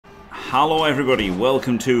Hello everybody,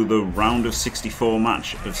 welcome to the round of 64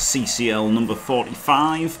 match of CCL number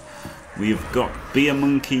 45. We've got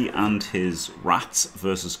Beermonkey and his rats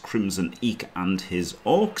versus Crimson Eeek and his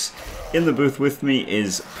orcs. In the booth with me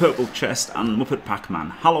is Purple Chest and Muppet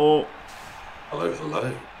Pacman. Hello. Hello,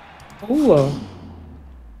 hello. Hello.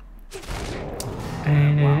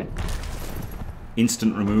 Wow.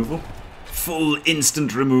 Instant removal. Full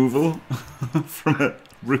instant removal from a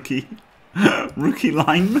rookie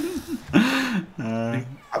lineman.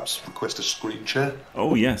 Perhaps request a screen share.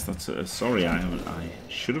 Oh yes, that's sorry. I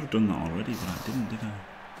should have done that already, but I didn't, did I?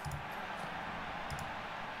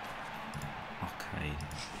 Okay,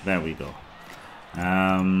 there we go.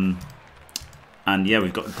 And yeah,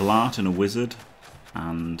 we've got Glart and a wizard,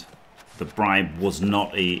 and the bribe was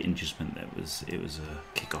not a inducement. It was a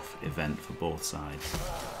kickoff event for both sides.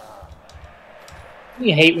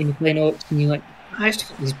 You hate when you're playing orcs and you're like, I have to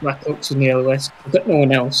put these black orcs in the LOS. I've got no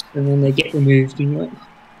one else, and then they get removed, and you're like,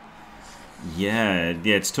 yeah,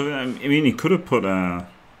 it's tough. I mean, he could have put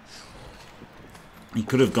he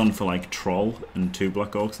could have gone for like troll and 2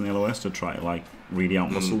 black orcs in the LOS to try to like really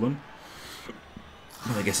outmuscle them.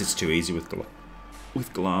 But I guess it's too easy with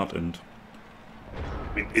Glart and.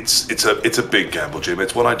 It's a big gamble, Jim.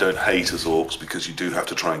 It's one I don't hate as orcs because you do have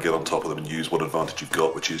to try and get on top of them and use what advantage you've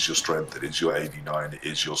got, which is your strength. It is your 89. It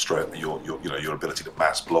is your strength. Your ability to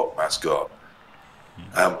mass block, mass guard.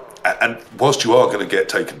 And whilst you are going to get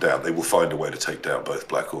taken down, they will find a way to take down both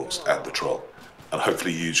black orcs and the troll, and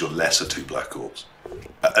hopefully use your lesser 2 black orcs.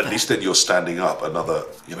 At least then you're standing up another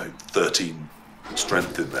 13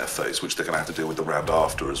 strength in their face, which they're going to have to deal with the round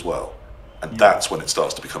after as well. And that's when it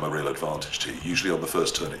starts to become a real advantage to you. Usually on the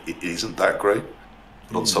first turn, it isn't that great.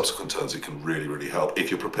 But on subsequent turns, it can really, really help if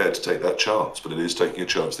you're prepared to take that chance. But it is taking a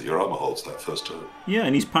chance that your armor holds that first turn. Yeah,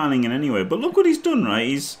 and he's panning in anyway. But look what he's done,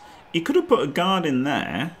 right? He could have put a guard in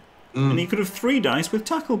there, and he could have 3 dice with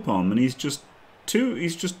tackle palm, and he's just 2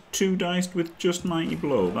 diced with just mighty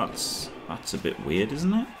blow. That's a bit weird,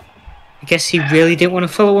 isn't it? I guess he really didn't want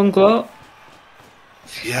to follow on Glart.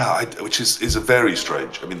 Yeah, which is a very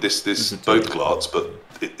strange. I mean, this both Glarts, but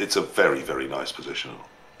it's a very, very nice position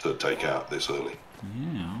to take out this early.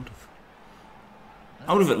 Yeah,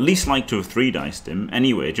 I would have at least liked to have 3 diced him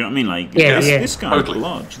anyway. Do you know what I mean? Like, this guy's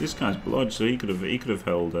blodge. This guy's blodge, so he could have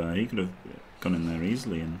held. He could have gone in there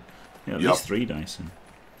easily and at least 3 dice him.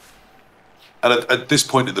 And at this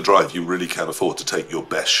point in the drive, you really can afford to take your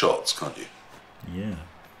best shots, can't you? Yeah.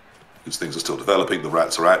 Because things are still developing, the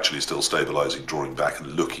rats are actually still stabilising, drawing back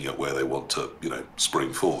and looking at where they want to,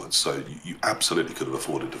 spring forward. So you absolutely could have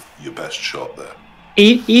afforded your best shot there.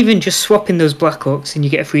 Even just swapping those black orcs and you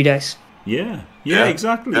get a 3 dice. Yeah,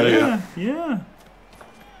 exactly. Yeah.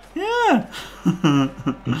 Ooh,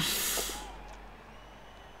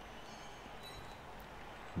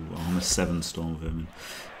 on a 7 storm vermin.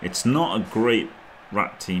 It's not a great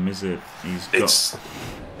rat team, is it?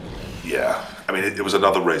 Yeah, I mean, it was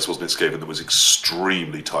another race, wasn't it, Skaven, that was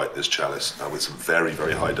extremely tight this chalice, with some very,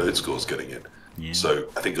 very high dode scores getting in. Yeah. So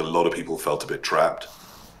I think a lot of people felt a bit trapped.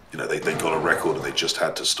 They got a record and they just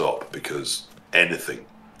had to stop because anything,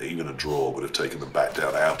 even a draw, would have taken them back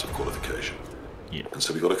down out of qualification. Yeah. And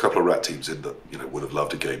so we got a couple of rat teams in that would have loved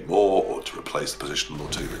to gain more or to replace the position or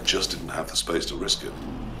 2 that just didn't have the space to risk it.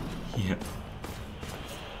 Yeah.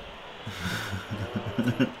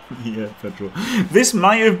 Yeah, Pedro. This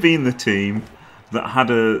might have been the team that had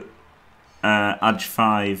a Edge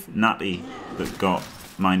 5 Natty that got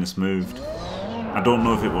minus moved. I don't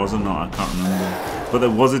know if it was or not, I can't remember. But there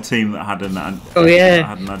was a team that had an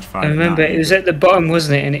Edge 5 I remember, Natty. It was at the bottom,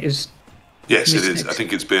 wasn't it? And it was... Yes, it is. I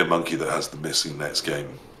think it's Beermonkey that has the missing next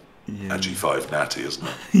game. Yeah. Edge 5 Natty, isn't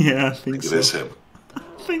it? Yeah, I think so. It is him. I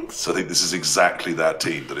think so. So I think this is exactly that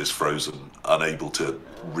team that is frozen, unable to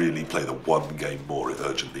really play the 1 game more it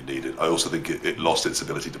urgently needed. I also think it lost its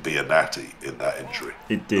ability to be a natty in that injury.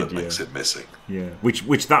 It did, that makes it missing. Yeah,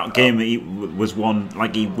 which that game he was one,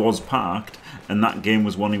 like he was parked, and that game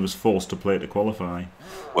was one he was forced to play to qualify.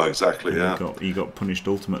 Well, exactly, yeah. He got punished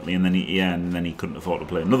ultimately, and then he couldn't afford to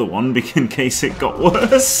play another one in case it got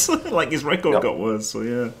worse. Like his record got worse. So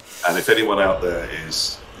yeah. And if anyone out there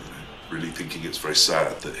is really thinking it's very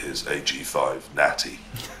sad that his AG5 Natty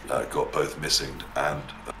got both missing and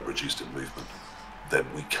reduced in movement, then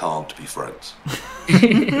we can't be friends.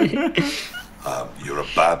 You're a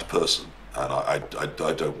bad person, and I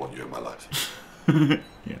don't want you in my life.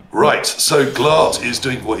 Yeah. Right, so Glart is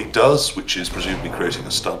doing what he does, which is presumably creating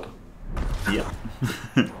a stun. Yeah.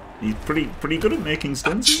 He's pretty good at making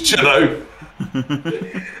stuns.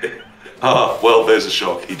 Well, there's a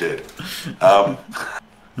shock. He did.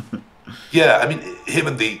 Yeah, I mean, him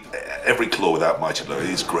and the every claw without Mighty Blow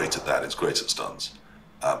is great at that. It's great at stuns.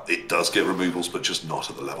 It does get removals, but just not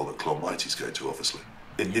at the level that Claw Mighty's going to, obviously.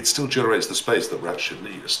 It still generates the space that rats should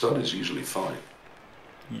need. A stun is usually fine.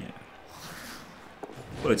 Yeah.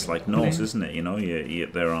 Well, it's like Norse, isn't it? You know, you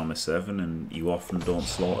hit their armor 7 and you often don't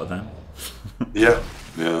slaughter them. Yeah,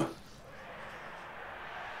 yeah.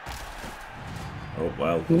 Oh,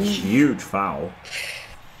 well, huge foul.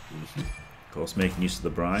 Of course, making use of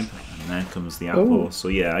the bribe. And there comes the apple. So,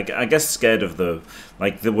 yeah, I guess scared of the...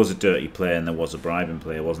 Like, there was a dirty player and there was a bribing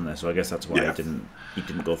player, wasn't there? So I guess that's why he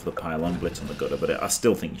didn't go for the pile-on blitz on the gutter. But I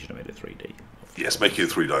still think you should have made it 3D. Yes, making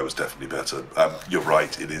it 3-die was definitely better. You're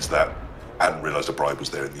right, it is that. I hadn't realised a bribe was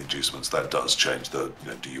there in the inducements. That does change the,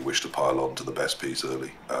 do you wish to pile on to the best piece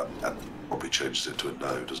early? And probably changes it to a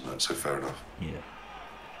no, doesn't it? So fair enough. Yeah.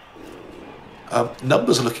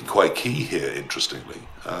 Numbers are looking quite key here, interestingly,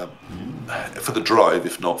 for the drive,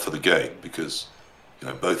 if not for the game, because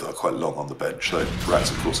both are quite long on the bench. So Rats,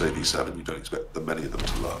 of course, AV7, you don't expect many of them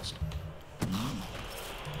to last.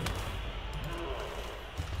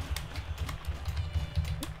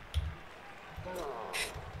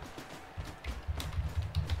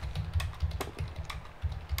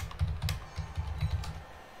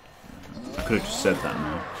 I could have just said that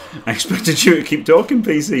now. I expected you to keep talking,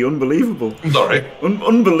 PC. Unbelievable. Sorry.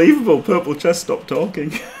 Unbelievable. Purple Chest stopped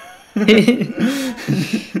talking.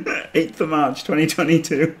 8th of March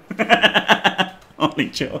 2022. Only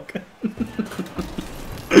joke.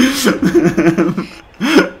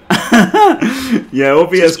 Yeah,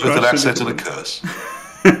 OBS crashed. With an accent and a curse.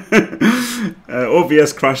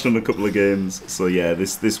 OBS crashed on a couple of games. So yeah,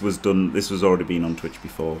 this was done. This was already been on Twitch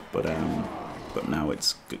before, but now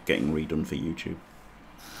it's getting redone for YouTube.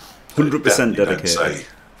 100% dedicated. Don't say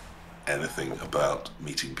anything about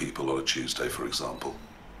meeting people on a Tuesday, for example.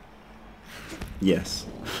 Yes.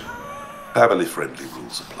 Family-friendly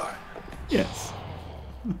rules apply. Yes.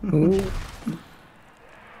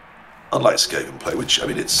 Unlike Skaven play, which,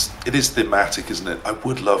 it is thematic, isn't it? I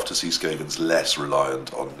would love to see Skavens less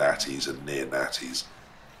reliant on natties and near natties.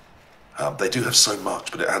 They do have so much,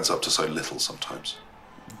 but it adds up to so little sometimes.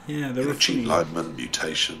 Yeah, there are cheap linemen,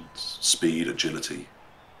 mutations, speed, agility.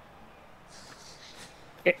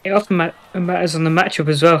 It often matters on the matchup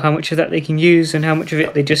as well, how much of that they can use and how much of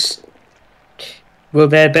it they just... Well,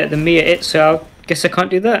 they're better than me at it, so I guess I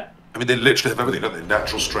can't do that. They literally have everything, don't they?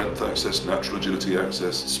 Natural strength access, natural agility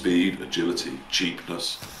access, speed, agility,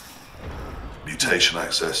 cheapness, mutation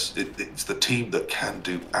access. It's the team that can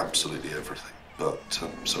do absolutely everything, but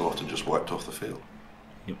so often just wiped off the field.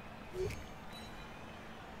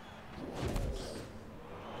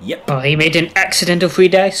 Yep. Oh, he made an accidental 3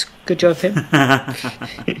 dice. Good job, him.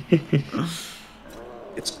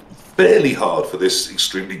 It's fairly hard for this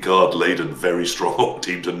extremely guard-laden, very strong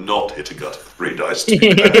team to not hit a gut of 3 dice. And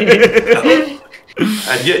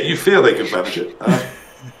yet you feel they can manage it.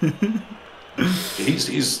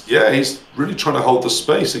 He's really trying to hold the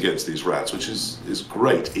space against these rats, which is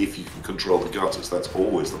great if you can control the gutters. That's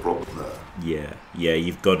always the problem there. Yeah.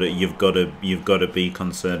 You've got to be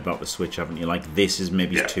concerned about the switch, haven't you? Like this is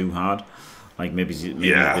maybe too hard. Like maybe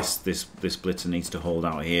this blitzer needs to hold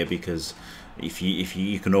out here because if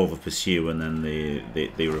you can over pursue and then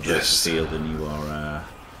they reverse the field and you are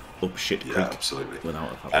up shit creek. Yeah, absolutely.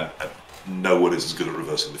 Without a problem. And no one is as good at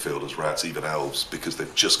reversing the field as rats, even elves, because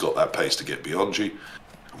they've just got that pace to get beyond you.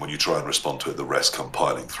 And when you try and respond to it, the rest come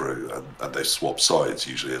piling through, and they swap sides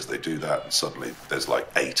usually as they do that, and suddenly there's like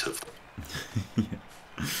 8 of them.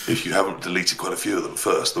 If you haven't deleted quite a few of them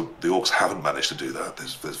first, the orcs haven't managed to do that.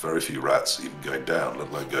 There's very few rats even going down, let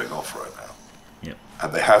alone going off right now. Yep.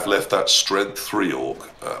 And they have left that strength 3 orc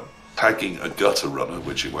tagging a gutter runner,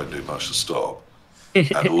 which it won't do much to stop.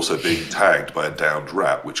 And also being tagged by a downed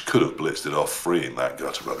rat, which could have blitzed it off, freeing that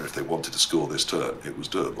gutter runner. If they wanted to score this turn, it was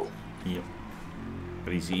doable. Yep.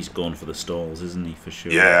 But he's gone for the stalls, isn't he, for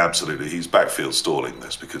sure? Yeah, absolutely. He's backfield stalling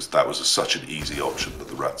this because that was such an easy option that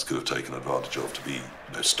the rats could have taken advantage of to be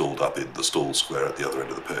stalled up in the stall square at the other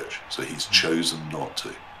end of the pitch. So he's chosen not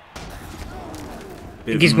to. I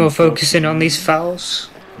think he's more focusing on these fouls.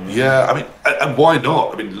 Yeah, and why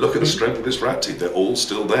not? Look at the strength of this rat team. They're all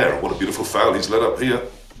still there. What a beautiful foul he's let up here.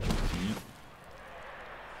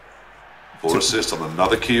 4 assists on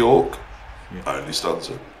another key orc. Only stuns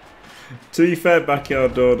him. To be fair,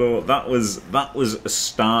 Backyard Dodo, that was a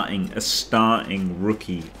starting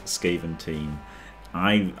rookie Skaven team.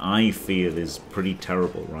 I feel is pretty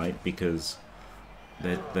terrible, right? Because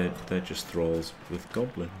they're just thralls with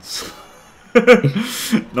goblins.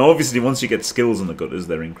 Now, obviously, once you get skills on the gutters,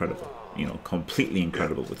 they're incredible. Completely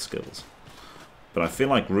incredible with skills. But I feel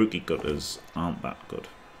like rookie gutters aren't that good.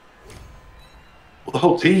 Well, the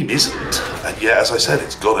whole team isn't. And yeah, as I said,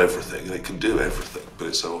 it's got everything and it can do everything, but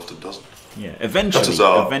it so often doesn't. Yeah, Gutters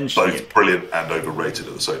are eventually, both brilliant and overrated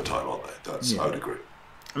at the same time, aren't they? That's I would agree.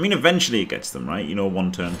 I mean, eventually it gets them, right? You know,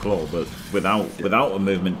 one-turn claw, but without a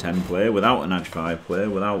movement 10 player, without an edge 5 player,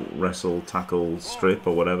 without wrestle, tackle, strip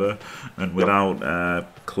or whatever, and without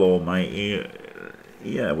claw mighty,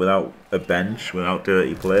 yeah, without a bench, without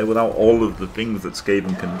dirty player, without all of the things that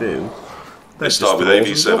Skaven can do. They start with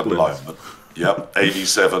AV7 linemen. Yep,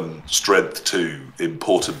 AV7 strength 2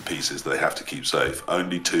 important pieces they have to keep safe.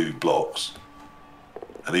 Only 2 blocks,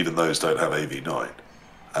 and even those don't have AV9.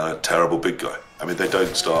 And a terrible big guy. I mean, they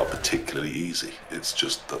don't start particularly easy. It's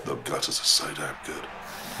just that the gutters are so damn good.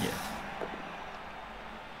 Yeah.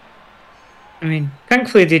 I mean,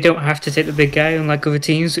 thankfully they don't have to take the big guy, unlike other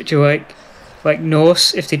teams, which are like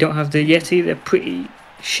Norse. If they don't have the Yeti, they're pretty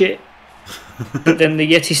shit. But then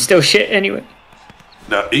the Yeti's still shit anyway.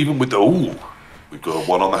 Now, even with the... Ooh, we've got a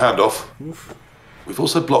 1 on the handoff. Oof. We've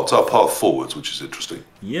also blocked our path forwards, which is interesting.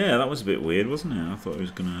 Yeah, that was a bit weird, wasn't it? I thought he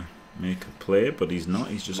was going to make a play, but he's not.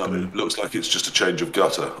 He's just going to... It looks like it's just a change of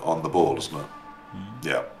gutter on the ball, doesn't it?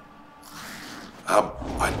 Yeah.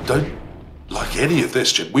 I don't like any of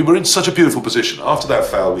this, Jim. We were in such a beautiful position. After that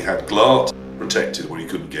foul, we had Glart protected where he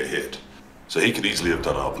couldn't get hit. So he could easily have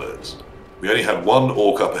done our blitz. We only had 1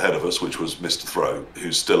 Orc up ahead of us, which was Mr. Throw,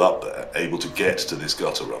 who's still up there, able to get to this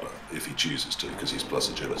gutter runner if he chooses to, because he's plus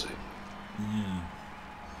agility.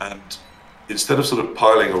 And instead of sort of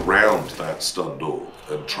piling around that stunned Orc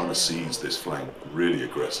and trying to seize this flank really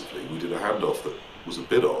aggressively, we did a handoff that was a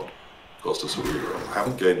bit odd, cost us a reroll,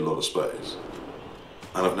 haven't gained a lot of space,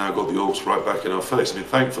 and have now got the Orcs right back in our face. I mean,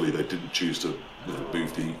 thankfully they didn't choose to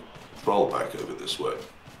move the troll back over this way,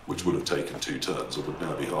 which would have taken 2 turns and would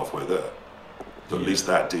now be halfway there. So at least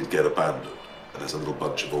that did get abandoned, and there's a little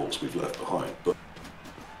bunch of Orcs we've left behind. But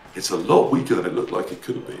it's a lot weaker than it looked like it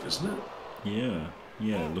could have been, isn't it?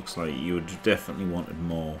 Yeah, it looks like you would definitely wanted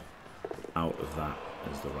more out of that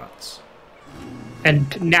as the rats.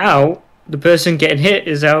 And now, the person getting hit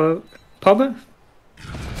is our Pobber.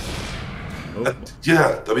 Oh.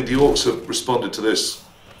 Yeah, I mean, the Orcs have responded to this,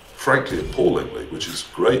 frankly, appallingly, which is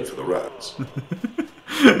great for the rats.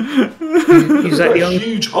 He's like a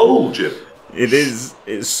huge hole, Jim. It is.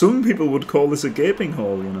 Some people would call this a gaping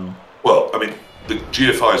hole, you know. Well, I mean, the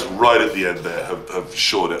GFIs right at the end there have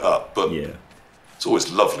shored it up, but yeah. It's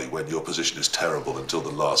always lovely when your position is terrible until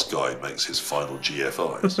the last guy makes his final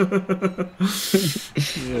GFIs.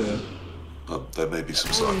 Yeah. There may be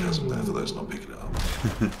some sarcasm there for those not picking it up.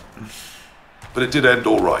 But it did end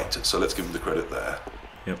all right, so let's give him the credit there.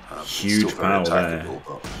 Yep. Huge power there.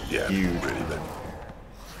 But yeah, huge. Really big.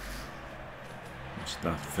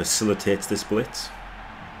 That facilitates this blitz.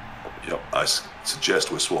 Yep, I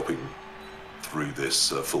suggest we're swapping through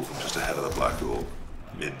this Fulton just ahead of the Black Orb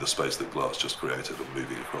in the space that Glass just created and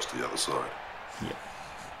moving across to the other side. Yeah.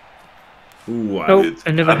 Ooh,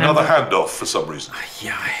 another handoff for some reason.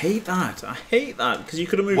 Yeah, I hate that. Because you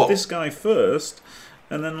could have moved this guy first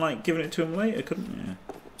and then like given it to him later, couldn't you?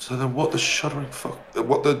 So then what the shuddering fuck...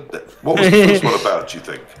 What was the first one about, do you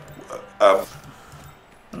think? Oh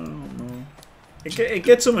no. It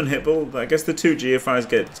gets him unhittable. I guess the 2 GFIs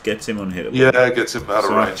gets him unhittable. Yeah, it gets him out of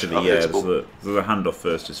range. Actually, yeah, the handoff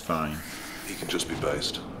first is fine. He can just be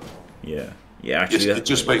based. Yeah. Yeah, actually... Yes, it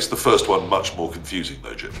just makes the first one much more confusing,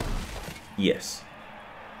 though, Jim. Yes.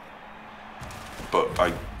 But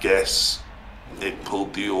I guess it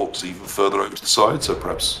pulled the Orcs even further over to the side, so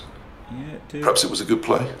perhaps... Yeah, it did. Perhaps it was a good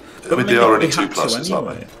play. But I mean, they are only 2 pluses,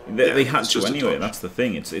 aren't they? They had to anyway, that's the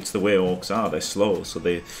thing. It's the way Orcs are, they're slow, so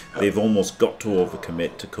they've almost got to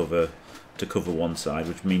overcommit to cover one side,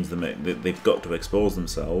 which means they've got to expose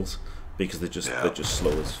themselves because they're just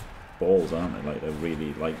slow as balls, aren't they? Like they're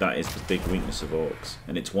really that is the big weakness of Orcs.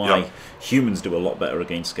 And it's why humans do a lot better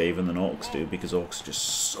against Skaven than Orcs do, because Orcs are just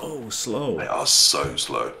so slow. They are so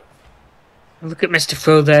slow. Look at Mr.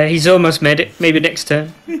 Fro there. He's almost made it. Maybe next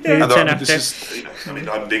turn. Maybe the turn after.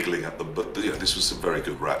 I'm niggling at them, but this was some very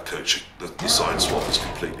good rat coaching. The side swap has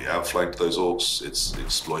completely outflanked those Orcs. It's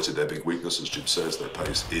exploited their big weakness, as Jim says. Their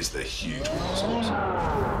pace is their huge weakness.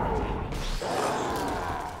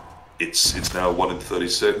 It's now 1 in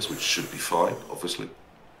 36, which should be fine, obviously.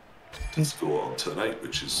 To score on turn 8,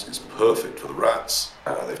 which is perfect for the rats.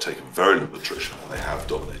 They've taken very little attrition, and they have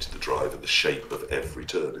dominated the drive in the shape of every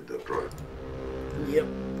turn in their drive. Yep.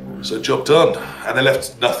 So job done, and they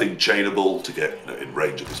left nothing chainable to get in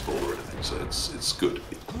range of this ball or anything. So it's good.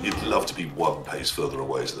 You'd love to be 1 pace further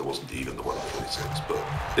away, so there wasn't even the 1 in 36, but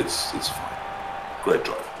it's fine. Great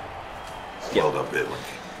drive. Well done,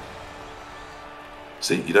 Beermonkey.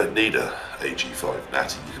 See, you don't need a AG5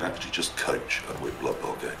 natty. You can actually just coach and win Blood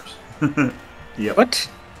Bowl games. Yep. What?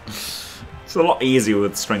 It's a lot easier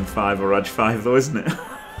with Strength 5 or Raj 5, though, isn't it?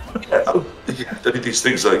 Yeah, I mean, these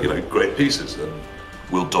things are, great pieces and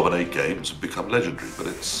will dominate games and become legendary, but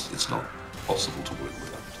it's not possible to win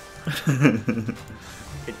without.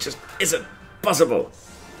 It just isn't possible.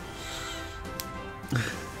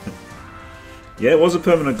 Yeah, it was a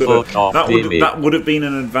permanent gutter. That would have been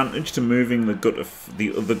an advantage to moving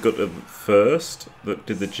the other gutter first that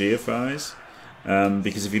did the GFIs,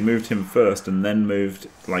 because if you moved him first and then moved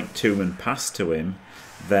like Toon past to him,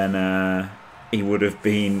 then he would have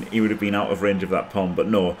been out of range of that pawn. But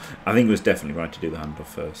no, I think it was definitely right to do the handoff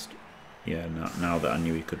first. Yeah, now that I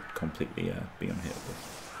knew he could completely be unhittable.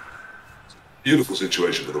 Beautiful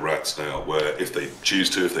situation for the Rats now, where if they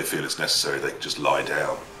choose to, if they feel it's necessary, they can just lie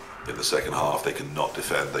down in the second half. They can not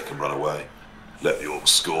defend, they can run away, let the Orcs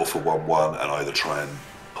score for 1-1 and either try and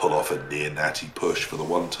pull off a near natty push for the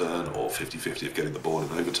one turn or 50-50 of getting the ball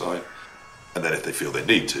in overtime. And then if they feel they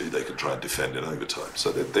need to, they can try and defend in overtime.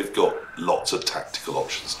 So they've got lots of tactical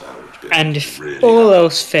options now. And if really all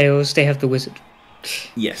else fails, they have the Wizard.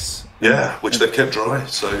 Yes. Yeah, which they've kept dry.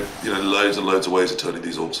 So, loads and loads of ways of turning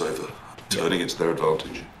these Orcs over. Turning into their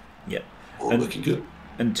advantage. Yep. All looking good.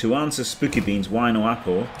 And to answer Spooky Beans, why no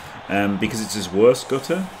Apple? Because it's his worst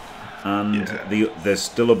gutter, and there's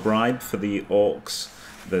still a bribe for the Orcs.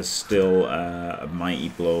 There's still a Mighty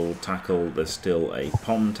Blow tackle. There's still a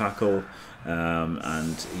Pom tackle,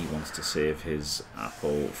 and he wants to save his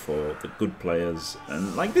Apple for the good players.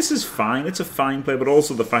 And this is fine. It's a fine play, but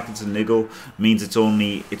also the fact it's a niggle means it's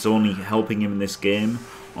only helping him in this game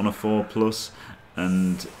on a 4+.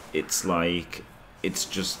 And it's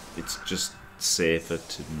just safer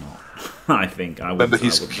to not. I think. Remember,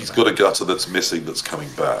 he's got a gutter that's missing that's coming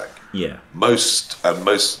back. Yeah. Most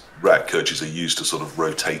rat coaches are used to sort of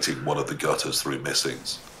rotating one of the gutters through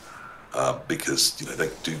missings, because they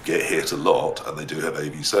do get hit a lot and they do have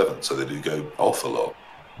AV7, so they do go off a lot.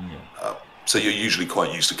 Yeah. So you're usually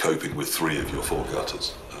quite used to coping with 3 of your 4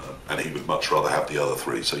 gutters. And he would much rather have the other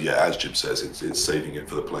 3. So yeah, as Jim says, it's saving it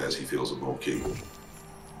for the players he feels are more key.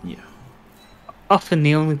 Yeah. Often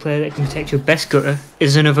the only player that can protect your best gutter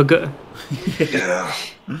is another gutter. Yeah.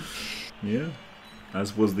 Yeah.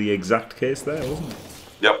 As was the exact case there, wasn't it?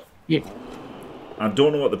 Yep. Yeah. I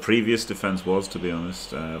don't know what the previous defense was, to be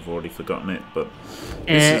honest. I've already forgotten it, but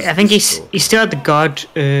I think he still had the guard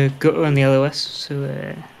gutter on the LOS,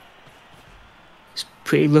 so he's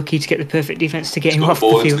pretty lucky to get the perfect defense to get him off the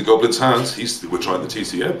field. Into the Goblin's hands. We're trying the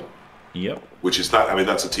TTM. Yep. Which is that? I mean,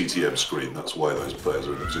 that's a TTM screen. That's why those players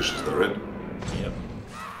are in the positions they're in. Yep.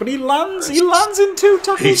 But he lands in 2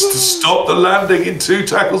 tackle zones. He's to stop the landing in 2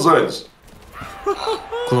 tackle zones.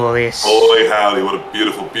 Glorious. Holy howdy, what a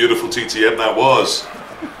beautiful, beautiful TTM that was.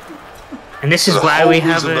 And this is why we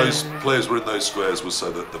have those players were in those squares was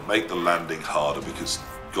so that they make the landing harder, because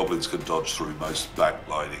Goblins can dodge through most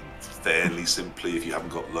backlining fairly simply if you haven't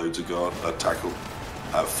got loads of tackle.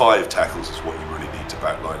 5 tackles is what you really need to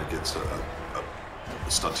backline against a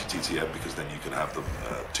stunty TTM, because then you can have them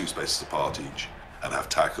 2 spaces apart each and have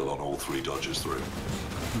tackle on all 3 dodges through.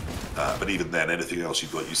 But even then, anything else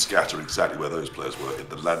you've got, you scatter exactly where those players were in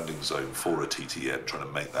the landing zone for a TTM, trying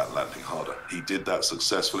to make that landing harder. He did that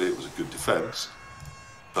successfully. It was a good defense.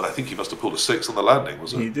 But I think he must have pulled a 6 on the landing,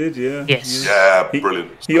 wasn't he? He did, yeah. Yes. Yeah,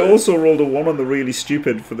 brilliant. He also rolled a 1 on the really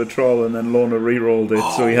stupid for the troll, and then Lorna re-rolled it,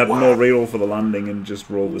 so he had no re-roll for the landing and just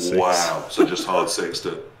rolled the 6. Wow, so just hard 6'd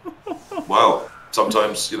it. Well,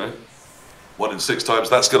 sometimes, 1 in 6 times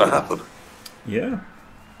that's going to happen. Yeah.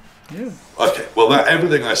 Yeah. Okay, well,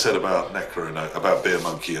 everything I said about Necro and about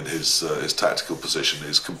Beermonkey and his tactical position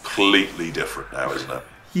is completely different now, isn't it?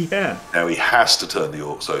 Yeah. Now he has to turn the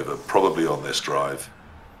Orcs over, probably on this drive.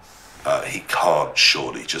 He can't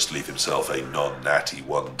surely just leave himself a non-natty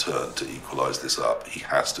 1 turn to equalise this up. He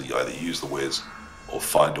has to either use the whiz or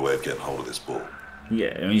find a way of getting hold of this ball. Yeah,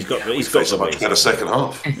 and he's got the much better second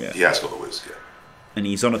half. Yeah. He has got the whiz, yeah. And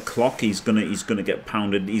he's on a clock. He's gonna get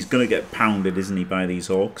pounded. He's gonna get pounded, isn't he, by these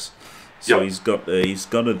Orcs? So he's got to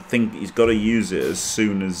use it as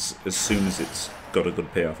soon as it's got a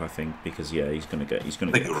good payoff, I think, because he's gonna get I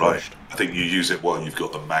think you're crushed. Right. I think you use it while you've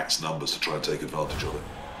got the max numbers to try and take advantage of it.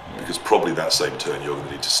 Because probably that same turn you're going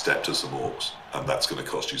to need to step to some Orcs, and that's going to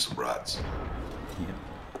cost you some rats. Yeah.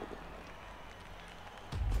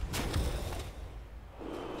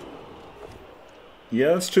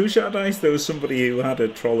 Yeah, that's true, Shadow Dice. There was somebody who had a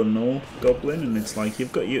troll and no goblin, and it's like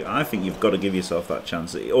I think you've got to give yourself that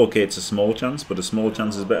chance. Okay, it's a small chance, but a small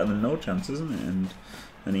chance is better than no chance, isn't it?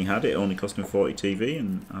 And he had it. Only cost him 40 TV,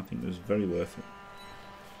 and I think it was very worth it.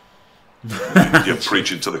 You're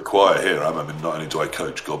preaching to the choir here. I mean, not only do I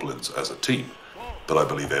coach goblins as a team, but I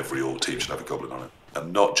believe every orc team should have a goblin on it,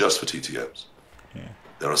 and not just for TTMs. Yeah.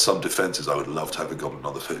 There are some defences I would love to have a goblin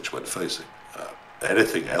on the pitch when facing.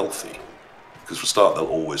 Anything elfy, because for a start they'll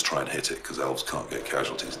always try and hit it because elves can't get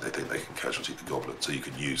casualties and they think they can casualty the goblin, so you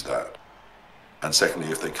can use that. And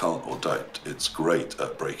secondly, if they can't or don't, it's great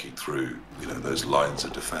at breaking through, you know, those lines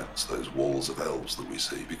of defence, those walls of elves that we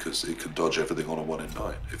see, because it can dodge everything on a 1 in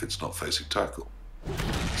 9 if it's not facing tackle.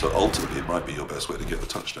 So ultimately, it might be your best way to get the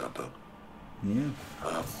touchdown done.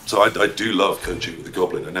 Yeah. So I do love coaching with the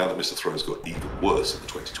goblin, and now that Mr. Throw's got even worse in the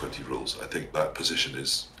 2020 rules, I think that position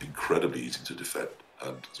is incredibly easy to defend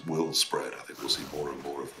and will spread. I think we'll see more and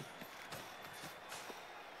more of them.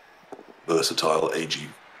 Versatile,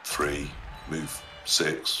 AG3, move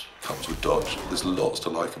 6, comes with dodge. There's lots to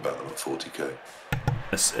like about them at 40k.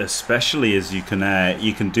 Especially as you can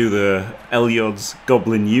do the Elyod's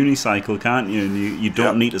Goblin Unicycle, can't you? And you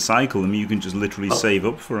don't need to cycle them. You can just literally save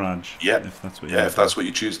up for Edge. Yeah, if that's what if that's what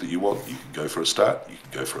you choose that you want, you can go for a stat. You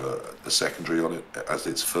can go for a secondary on it as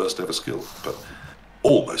its first ever skill, but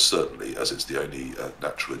almost certainly as it's the only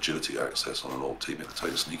natural agility access on an orc team in the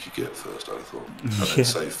take sneaky get first. I thought, and then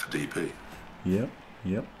save for DP.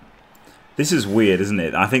 Yep. This is weird, isn't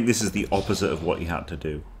it? I think this is the opposite of what he had to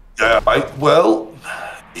do. Yeah, well,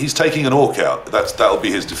 he's taking an orc out. That'll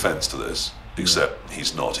be his defense to this. Except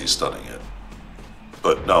he's not. He's stunning it.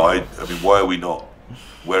 But no, I mean, why are we not?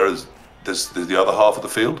 Whereas there's the other half of the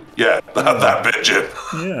field. Yeah, that bit, Jim.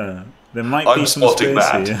 Yeah, there might I'm be some spotting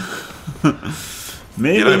space that. Here.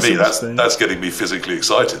 Maybe you know me. That's getting me physically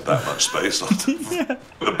excited. That much space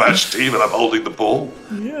with a badge team, and I'm holding the ball.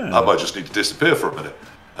 Yeah, I might just need to disappear for a minute.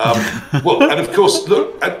 Well, and of course,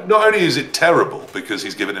 look, and not only is it terrible because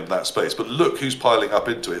he's given him that space, but look who's piling up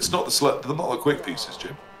into it. It's not the quick pieces,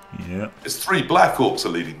 Jim. Yeah. It's 3 Black Orcs are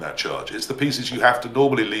leading that charge. It's the pieces you have to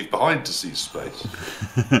normally leave behind to seize space.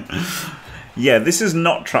 Yeah, this is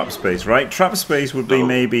not trap space, right? Trap space would be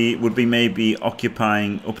maybe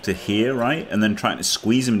occupying up to here, right, and then trying to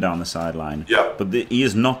squeeze him down the sideline. Yeah. But he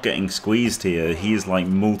is not getting squeezed here. He is like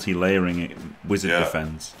multi-layering it, wizard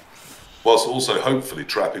defense. Whilst also hopefully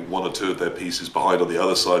trapping 1 or 2 of their pieces behind on the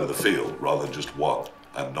other side of the field rather than just one,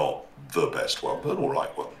 and not the best one, but an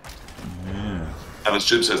alright one. Yeah. And as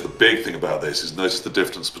Jim says, the big thing about this is notice the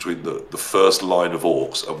difference between the first line of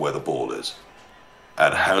orcs and where the ball is.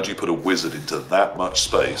 And how do you put a wizard into that much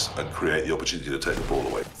space and create the opportunity to take the ball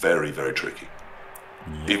away? Very, very tricky.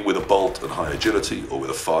 Yeah. Even with a bolt and high agility, or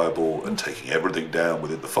with a fireball and taking everything down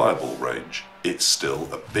within the fireball range, it's still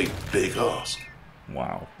a big, big ask.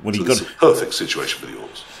 Wow. Well, so it's a perfect situation for the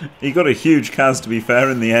Orcs. He got a huge cast, to be fair,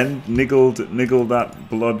 in the end. Niggled that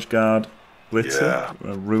Blodge Guard blitzer.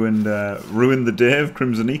 Yeah. Ruined the day of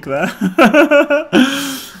Crimson Eeek there.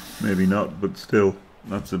 Maybe not, but still.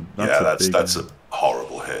 That's a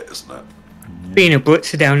horrible hit, isn't it? Yeah. Being a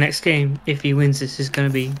blitzer down next game, if he wins this, is going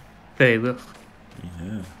to be very rough.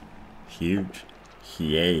 Yeah. Huge.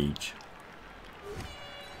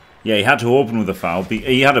 Yeah, he had to open with a foul.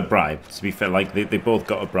 He had a bribe, to be fair. Like they both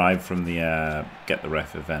got a bribe from the Get the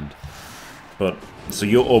Ref event. But so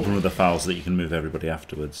you're open with a foul so that you can move everybody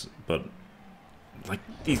afterwards. But like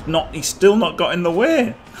he's still not got in the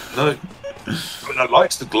way. No. I mean, I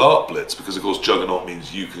liked the Glart blitz because, of course, Juggernaut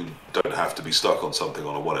means you don't have to be stuck on something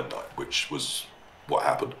on a 1 in 9, which was what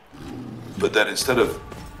happened. But then instead of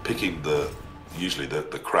picking usually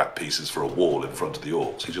the crap pieces for a wall in front of the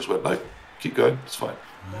Orcs, he just went, no, keep going, it's fine.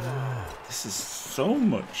 This is so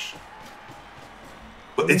much.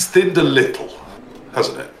 But it's thinned a little,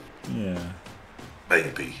 hasn't it? Yeah.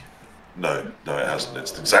 Maybe. No, it hasn't.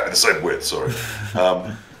 It's exactly the same width, sorry.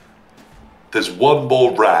 There's 1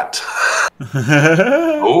 more rat.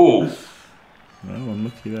 Oh,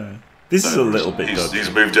 unlucky there. This is a little bit dodgy.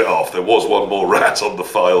 He's moved it off. There was 1 more rat on the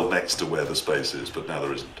file next to where the space is, but now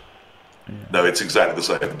there isn't. Yeah. No, it's exactly the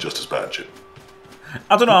same, just as bad, Jim.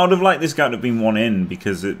 I don't know. I would have liked this guy to have been 1 in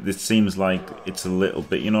because it seems like it's a little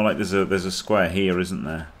bit. You know, like there's a square here, isn't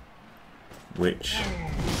there? Which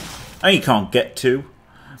he can't get to.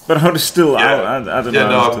 But I would have still. I don't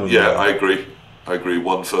know. I agree.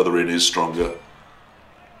 1 further in is stronger.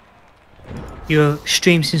 Your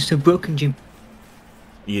stream seems to have broken, Jim.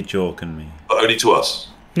 You're joking me. But only to us.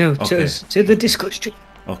 No, to us, to the Discord stream.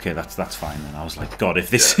 Okay, that's fine then. I was like, God, if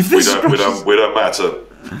this, we don't matter.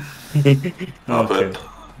 Okay,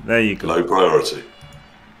 there you go. Low priority.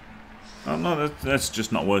 Oh no, that's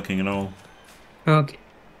just not working at all. Okay.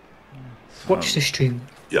 Watch the stream.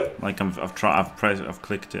 Yeah. Like I've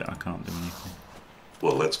clicked it. I can't do anything.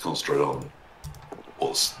 Well, let's concentrate on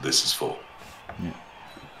what this is for. Yeah.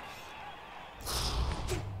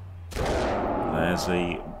 there's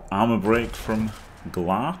a armor break from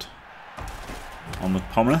Glart on the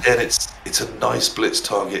Pommer. And it's a nice blitz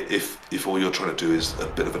target if all you're trying to do is a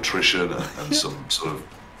bit of attrition and some sort of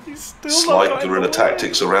slight guerrilla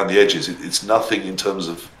tactics around the edges. It's nothing in terms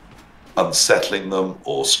of unsettling them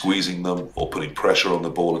or squeezing them or putting pressure on the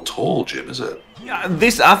ball at all, Jim, is it? Yeah,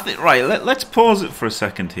 I think right. Let's pause it for a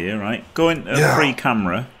second here. Right, go in free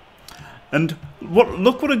camera, and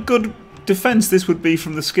look what a good defense this would be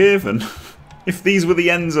from the Skaven if these were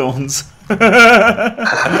the end zones.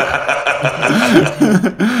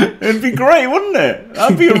 It'd be great, wouldn't it?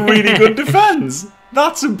 That'd be a really good defense.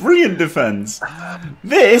 That's a brilliant defense.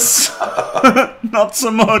 This, not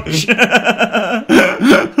so much.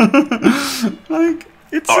 Like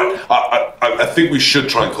it's. All right. I think we should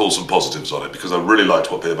try and call some positives on it because I really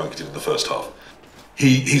liked what Beermonkey did in the first half.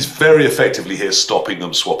 He's very effectively here stopping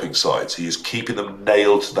them swapping sides. He is keeping them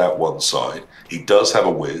nailed to that one side. He does have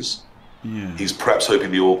a whiz. Yeah. He's perhaps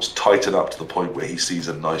hoping the Orcs tighten up to the point where he sees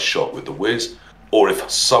a nice shot with the whiz, or if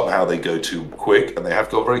somehow they go too quick, and they have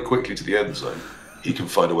gone very quickly to the end zone, he can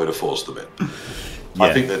find a way to force them in. Yeah.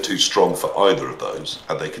 I think they're too strong for either of those,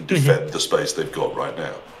 and they can defend the space they've got right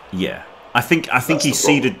now. Yeah. I think he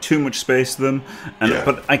ceded too much space to them,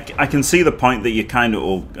 but I can see the point that you kind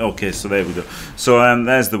of okay. So there we go. So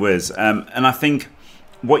there's the whiz, and I think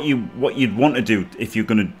what you'd want to do if you're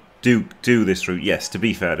going to do this route, yes, to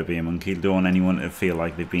be fair to Beermonkey, don't want anyone to feel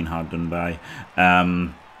like they've been hard done by.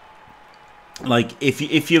 Like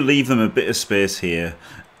if you leave them a bit of space here,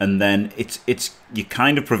 and then you're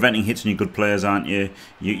kind of preventing hits on your good players, aren't you?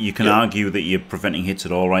 You can argue that you're preventing hits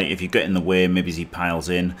at all, right? If you get in the way, maybe he piles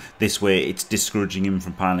in. This way, it's discouraging him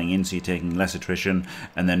from piling in, so you're taking less attrition,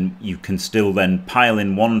 and then you can still then pile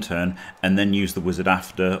in one turn and then use the wizard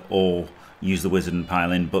after, or use the wizard and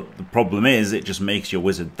pile in. But the problem is, it just makes your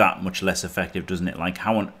wizard that much less effective, doesn't it? Like,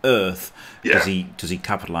 how on earth does he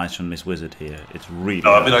capitalise from this wizard here? It's really.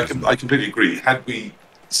 No, I mean, I completely agree. Had we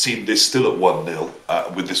seen this still at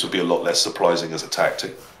 1-0, this would be a lot less surprising as a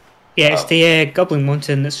tactic. Yeah, it's the Goblin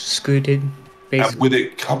Mountain that's screwed in, basically. And with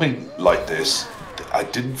it coming like this, I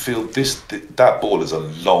didn't feel that ball is a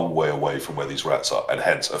long way away from where these rats are, and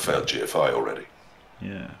hence a failed GFI already.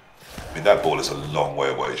 Yeah. I mean, that ball is a long way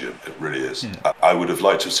away, Jim. It really is. Yeah. I would have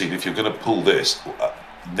liked to have seen, if you're going to pull this,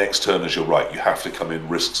 next turn, as you're right, you have to come in,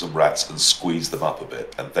 risk some rats, and squeeze them up a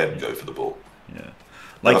bit, and then go for the ball. Yeah.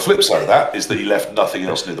 Like, the flip side of that is that he left nothing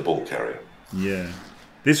else near the ball carrier. Yeah.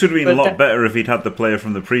 This would have been a lot better if he'd had the player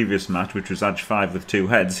from the previous match, which was Edge 5 with 2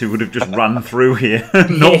 heads, who would have just ran through here,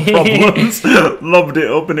 no problems, lobbed it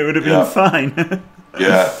up, and it would have been fine.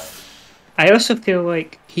 Yeah. I also feel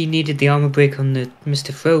like he needed the armor break on the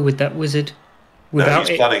Mr. Throw with that wizard. No,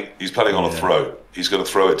 he's planning on a throw. He's going to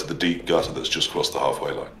throw it to the deep gutter that's just crossed the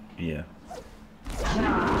halfway line. Yeah.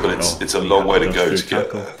 But it's a long way to go to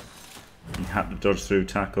get there. He had to dodge through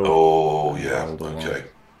tackle. Oh, yeah, okay.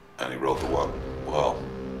 And he rolled the 1. Well.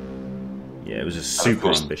 Yeah, it was a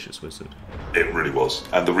super ambitious wizard. It really was.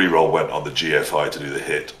 And the reroll went on the GFI to do the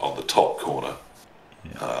hit on the top corner.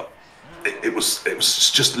 Yeah. It was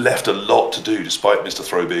just left a lot to do, despite Mr.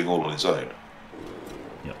 Throw being all on his own.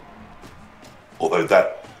 Yep. Although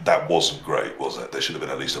that wasn't great, was it? There should have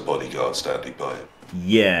been at least a bodyguard standing by it.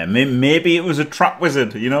 Yeah, maybe it was a trap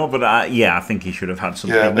wizard, but I think he should have had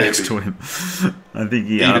something next to him. I think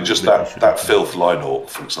even just that filth line orc,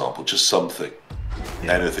 for example, just something,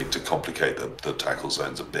 anything to complicate the tackle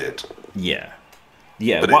zones a bit. Yeah,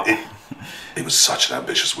 yeah. But it was such an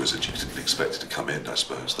ambitious wizard. You didn't expect it to come in. I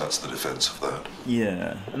suppose that's the defense of that.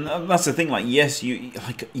 Yeah, and that's the thing. Like, yes,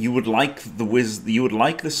 you would like the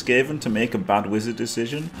Skaven to make a bad wizard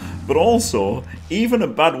decision, but also even a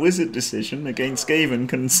bad wizard decision against Skaven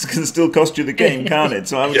can still cost you the game, can't it?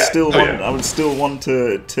 So I would still want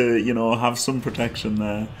to have some protection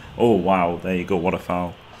there. Oh wow, there you go. What a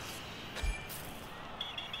foul.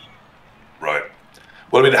 Right.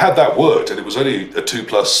 Well, I mean, had that worked, and it was only a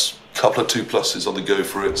 2+, couple of 2+s on the go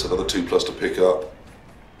for it, so another 2+ to pick up,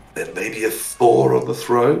 then maybe a 4 on the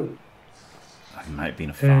throw. It might have been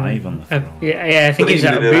a 5 on the throw. Yeah, I think but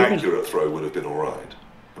even an accurate throw would have been all right.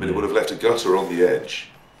 I mean, it would have left a gutter on the edge,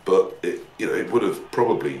 but it would have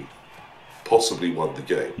possibly won the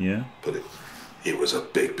game. Yeah. But it was a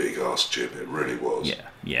big ask, Jim. It really was.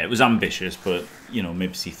 Yeah, it was ambitious, but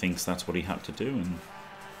maybe he thinks that's what he had to do, and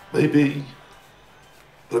maybe.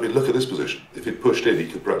 But I mean, look at this position. If he'd pushed in, he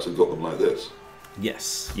could perhaps have got them like this.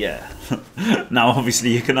 Yes, yeah. Now, obviously,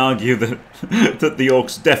 you can argue that the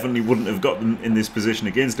Orcs definitely wouldn't have got them in this position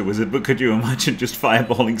against a wizard, but could you imagine just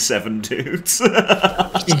fireballing 7 dudes?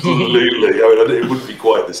 Absolutely. I mean, it wouldn't be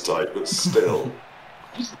quite this tight, but still.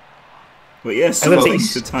 But yeah, something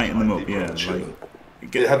to tighten them up. Yeah,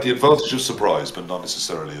 it had the advantage of surprise, but not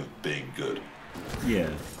necessarily of being good. Yeah.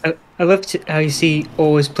 I love how you see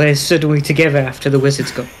always players suddenly together after the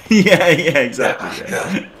wizards go. yeah, exactly.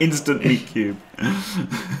 Yeah. Instant meat cube.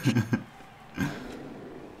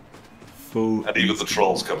 And even the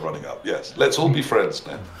trolls come running up. Yes, let's all be friends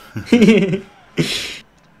now.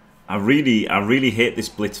 I really hate this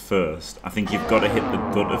blitz first. I think you've got to hit the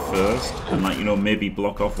gutter first, and maybe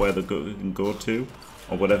block off where the gutter can go to,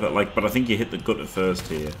 or whatever. But I think you hit the gutter first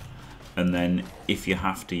here, and then if you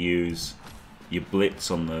have to use your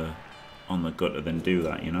blitz on the gutter, then do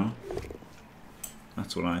that.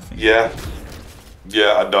 That's what I think. Yeah,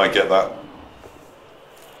 no, I get that.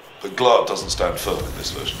 But Glart doesn't stand firm in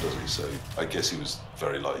this version, does he? So I guess he was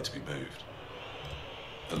very likely to be moved.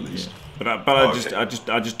 At least. Yeah. But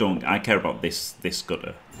I just don't. I care about this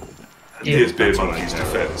gutter. And here's Beermonkey's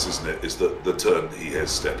defense, isn't it? Is that the turn he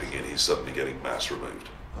has stepping in, he's suddenly getting mass removed.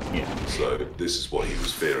 Yeah. So this is what he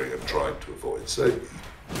was fearing and trying to avoid. So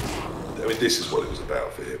I mean, this is what it was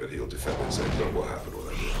about for him, and he'll defend it, saying, "Look what happened,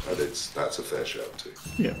 whatever." And that's a fair shout too.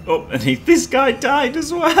 Yeah. Oh, and this guy died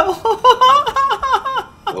as well.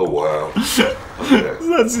 Oh wow. Okay.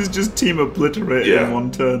 That's just team obliterated in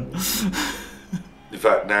one turn. In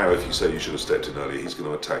fact, now if you say you should have stepped in earlier, he's going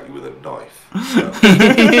to attack you with a knife.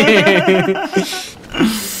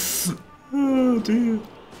 Oh dear.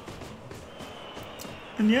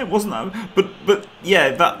 And yeah, wasn't that? But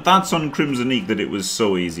yeah, that's on Crimson Eeek that it was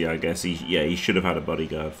so easy. I guess he should have had a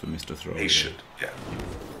bodyguard for Mr. Throw. He should, yeah.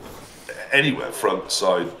 Anywhere, front,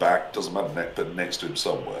 side, back, doesn't matter. But next to him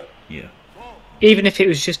somewhere. Yeah. Even if it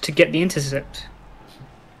was just to get the intercept.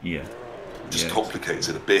 Yeah. Just complicates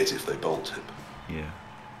it a bit if they bolt him. Yeah.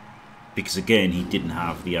 Because again, he didn't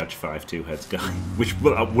have the Edge 5-2 heads guy, which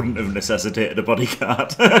wouldn't have necessitated a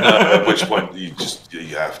bodyguard. At which point you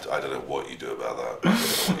have to. I don't know what you do about that. I don't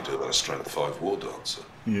know what you do about a strength 5 war dancer.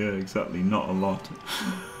 Yeah, exactly. Not a lot.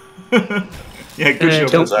 Yeah, good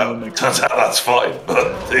job. Turns out that's fine,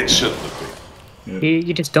 but it shouldn't have been. Yeah.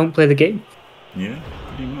 You just don't play the game. Yeah,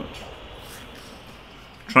 pretty much.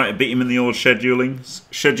 Try to beat him in the old scheduling.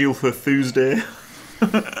 Schedule for Tuesday.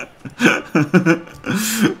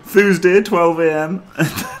 Tuesday, 12 AM.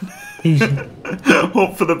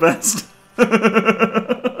 Hope for the best.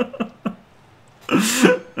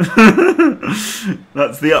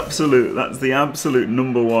 That's the absolute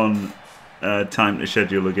number one time to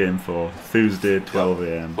schedule a game for. Tuesday, 12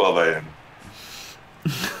 AM. 12 AM.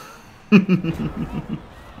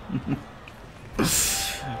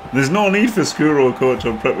 There's no need for Skuro coach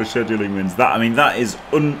on proper scheduling wins. That is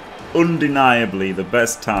undeniably the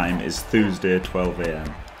best time is Tuesday 12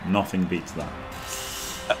 AM. Nothing beats that.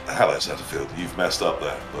 Hello, Satterfield. You've messed up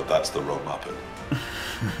there, but that's the wrong Muppet.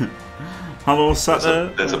 Hello,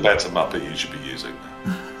 Satter. There's a better Muppet you should be using.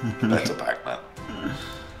 Better Pacman.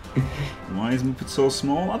 Why is Muppet so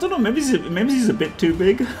small? I don't know. Maybe he's a bit too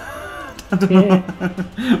big. I don't know.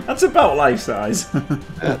 That's about life size.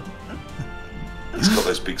 Yeah. He's got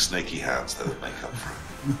those big snaky hands that make up for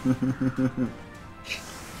him.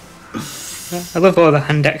 I love all the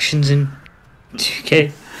hand actions in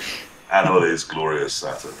 2K. And all is glorious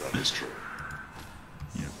Saturn, that is true.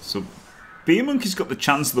 Yeah. So Beermonkey's got the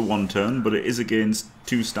chance of the one turn, but it is against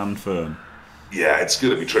 2 stand firm. Yeah, it's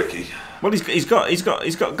going to be tricky. Well, he's got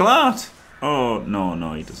Glart. Oh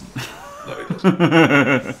no, he doesn't. No, he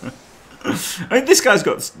doesn't. I mean, this guy's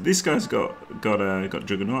got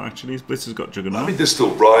Juggernaut. Actually, his Blitzer's got Juggernaut. I mean, there's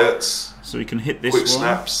still riots. So he can hit this quick one.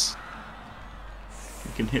 Snaps.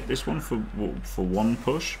 He can hit this one for 1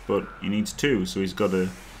 push, but he needs 2. So he's got to.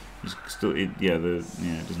 He's still it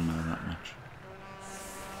doesn't matter that much.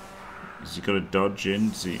 Has he got to dodge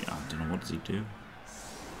in? I don't know. What does he do?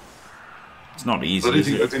 It's not easy. I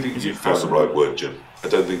don't think you found the right word, Jim. I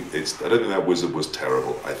don't think that wizard was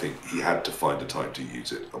terrible. I think he had to find a time to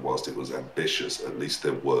use it, and whilst it was ambitious, at least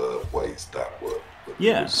there were ways that worked.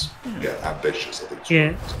 Yeah. Ambitious. I think.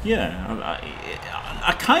 Yeah.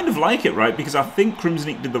 I kind of like it, right? Because I think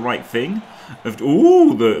Crimson Eeek did the right thing.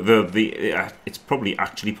 It's probably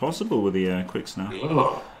actually possible with the quick snap.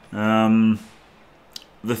 Oh.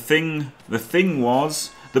 The thing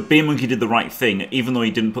was that Beermonkey did the right thing, even though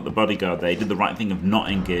he didn't put the bodyguard there. He did the right thing of not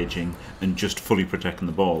engaging and just fully protecting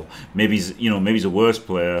the ball. Maybe he's a worse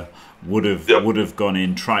player. Would have gone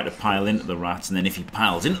in, tried to pile into the rats, and then if he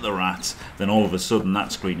piles into the rats, then all of a sudden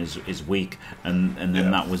that screen is weak, and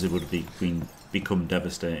then that wizard would have become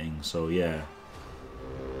devastating. So yeah,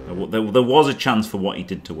 there was a chance for what he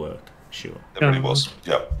did to work. Sure, there really was.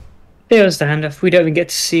 Yeah. There's the handoff. We don't even get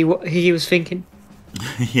to see what he was thinking.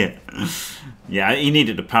 Yeah. Yeah, he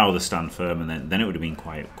needed to power the stand firm, and then it would have been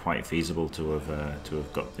quite feasible to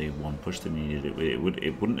have got the one push that he needed. It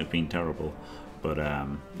wouldn't have been terrible, but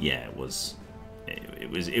yeah, it was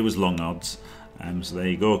long odds. So there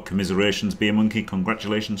you go. Commiserations, Beermonkey.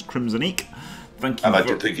 Congratulations, Crimson Eeek. Thank you. And I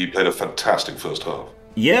did think he played a fantastic first half.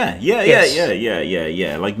 Yeah.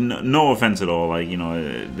 Like no offense at all. Like, you know,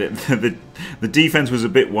 the defense was a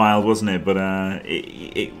bit wild, wasn't it? But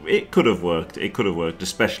it could have worked. It could have worked,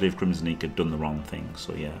 especially if Crimson Eeek had done the wrong thing.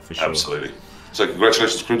 So yeah, for sure. Absolutely. So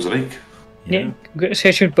congratulations, Crimson Eeek. Yeah,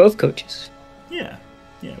 congratulations both coaches. Yeah,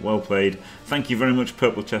 well played. Thank you very much,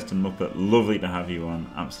 Purple Chest and Muppet. Lovely to have you on.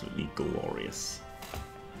 Absolutely glorious.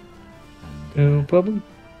 And, no problem.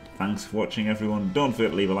 Thanks for watching, everyone. Don't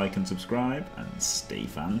forget to leave a like and subscribe, and stay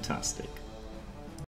fantastic.